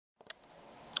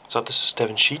What's up? This is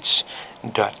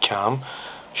DevinSheets.com,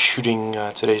 shooting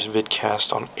today's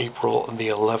vidcast on April the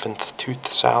 11th,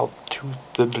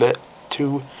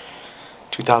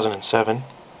 2007,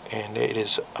 and it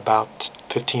is about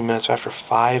 15 minutes after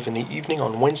 5 in the evening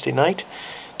on Wednesday night.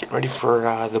 Getting ready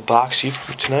for the box youth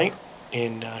group tonight,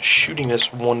 and shooting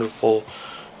this wonderful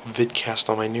vidcast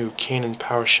on my new Canon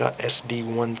PowerShot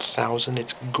SD1000.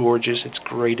 It's gorgeous, it's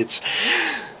great, it's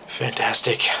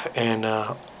fantastic, and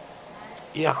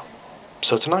yeah,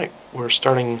 so tonight we're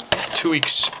starting 2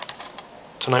 weeks.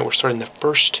 Tonight we're starting the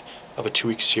first of a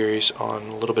 2-week series on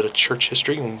a little bit of church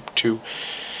history, and to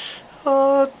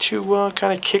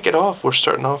kind of kick it off, we're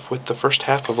starting off with the first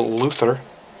half of Luther,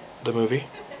 the movie.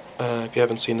 If you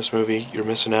haven't seen this movie, you're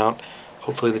missing out.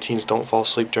 Hopefully the teens don't fall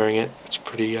asleep during it. It's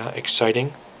pretty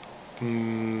exciting.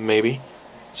 Maybe.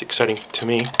 It's exciting to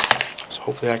me. So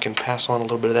hopefully I can pass on a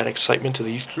little bit of that excitement to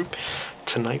the youth group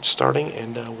tonight starting,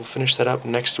 and we'll finish that up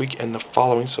next week and the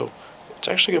following. So it's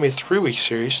actually going to be a 3-week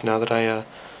series now that I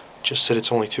just said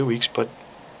it's only 2 weeks, but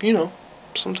you know,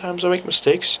 sometimes I make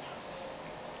mistakes.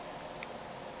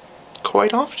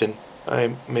 Quite often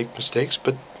I make mistakes,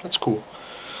 but that's cool.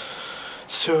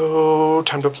 So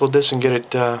time to upload this and get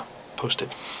it posted.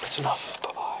 That's enough.